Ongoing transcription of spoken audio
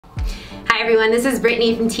Hi everyone, this is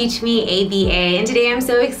Brittany from Teach Me ABA, and today I'm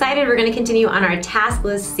so excited we're going to continue on our task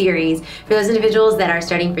list series for those individuals that are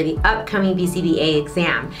studying for the upcoming BCBA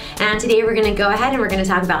exam. And today we're going to go ahead and we're going to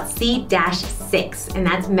talk about C-6, and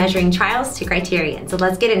that's measuring trials to criterion. So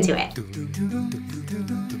let's get into it.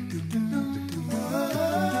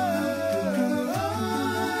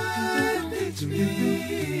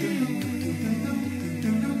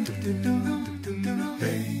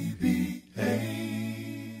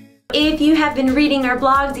 If you have been reading our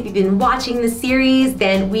blogs, if you've been watching the series,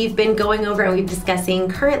 then we've been going over and we've been discussing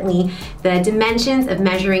currently the dimensions of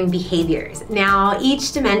measuring behaviors. Now,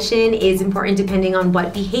 each dimension is important depending on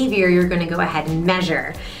what behavior you're going to go ahead and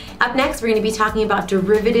measure. Up next, we're going to be talking about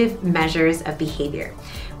derivative measures of behavior,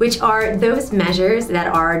 which are those measures that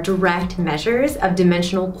are direct measures of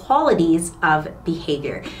dimensional qualities of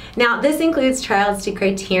behavior. Now, this includes trials to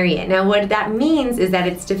criterion. Now, what that means is that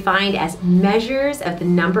it's defined as measures of the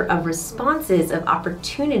number of responses of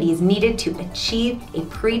opportunities needed to achieve a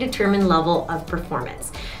predetermined level of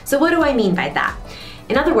performance. So what do I mean by that?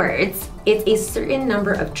 In other words, it's a certain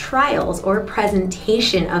number of trials or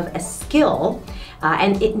presentation of a skill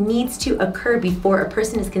and it needs to occur before a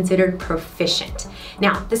person is considered proficient.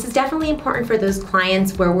 Now, this is definitely important for those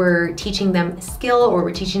clients where we're teaching them a skill or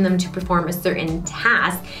we're teaching them to perform a certain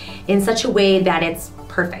task in such a way that it's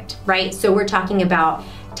perfect, right? So we're talking about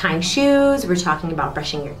tying shoes, we're talking about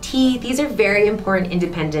brushing your teeth. These are very important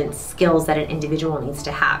independent skills that an individual needs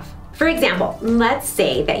to have. For example, let's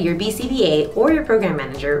say that your BCBA or your program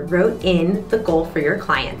manager wrote in the goal for your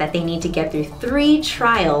client that they need to get through 3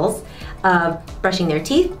 trials of brushing their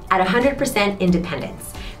teeth at 100%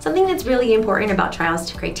 independence. Something that's really important about trials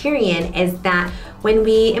to criterion is that when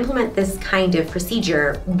we implement this kind of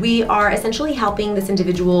procedure, we are essentially helping this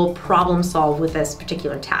individual problem solve with this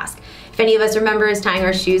particular task. If any of us remembers, tying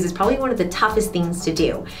our shoes is probably one of the toughest things to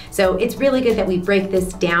do. So it's really good that we break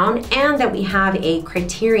this down and that we have a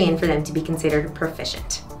criterion for them to be considered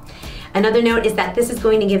proficient. Another note is that this is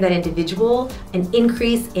going to give that individual an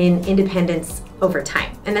increase in independence over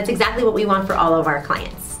time. And that's exactly what we want for all of our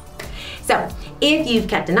clients. So if you've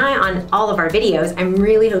kept an eye on all of our videos, I'm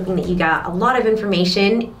really hoping that you got a lot of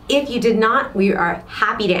information. If you did not, we are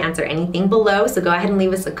happy to answer anything below. So go ahead and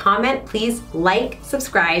leave us a comment. Please like,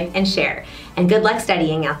 subscribe, and share. And good luck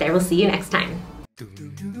studying out there. We'll see you next time.